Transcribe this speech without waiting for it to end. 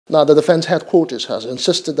Now, the Defense Headquarters has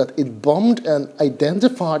insisted that it bombed an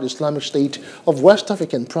identified Islamic State of West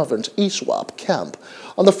African province ISWAP camp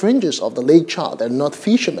on the fringes of the Lake Chad and not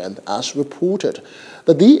fishermen, as reported.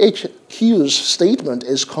 The DHQ's statement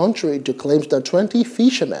is contrary to claims that 20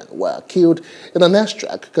 fishermen were killed in an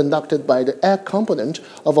airstrike conducted by the air component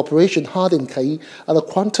of Operation Hardin Kai at the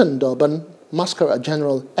Kwanton Durban Mascara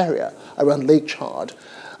General area around Lake Chad.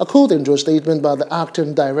 According to a statement by the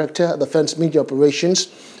Acting Director of Defense Media Operations,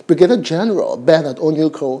 Brigadier General Bernard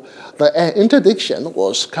Onyuko, the air interdiction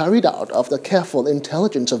was carried out after careful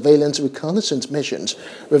intelligence surveillance reconnaissance missions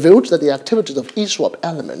revealed that the activities of ISWAP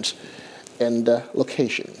elements in the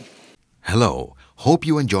location. Hello, hope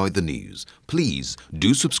you enjoyed the news. Please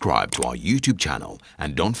do subscribe to our YouTube channel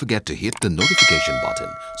and don't forget to hit the notification button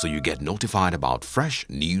so you get notified about fresh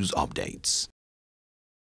news updates.